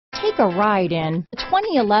Take a ride in the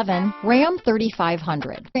 2011 Ram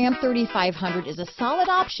 3500. Ram 3500 is a solid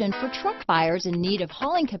option for truck buyers in need of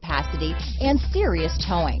hauling capacity and serious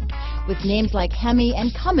towing. With names like Hemi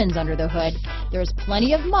and Cummins under the hood, there's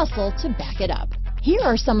plenty of muscle to back it up. Here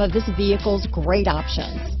are some of this vehicle's great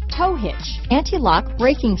options: tow hitch, anti-lock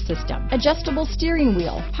braking system, adjustable steering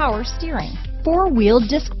wheel, power steering, four-wheel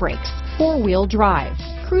disc brakes, four-wheel drive,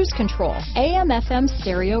 cruise control, AM/FM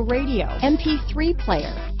stereo radio, MP3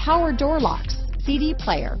 player, power door locks, CD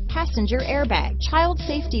player, passenger airbag, child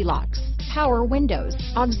safety locks, power windows,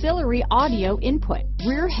 auxiliary audio input,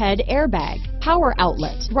 rear head airbag, power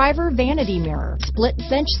outlet, driver vanity mirror, split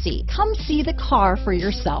bench seat. Come see the car for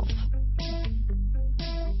yourself.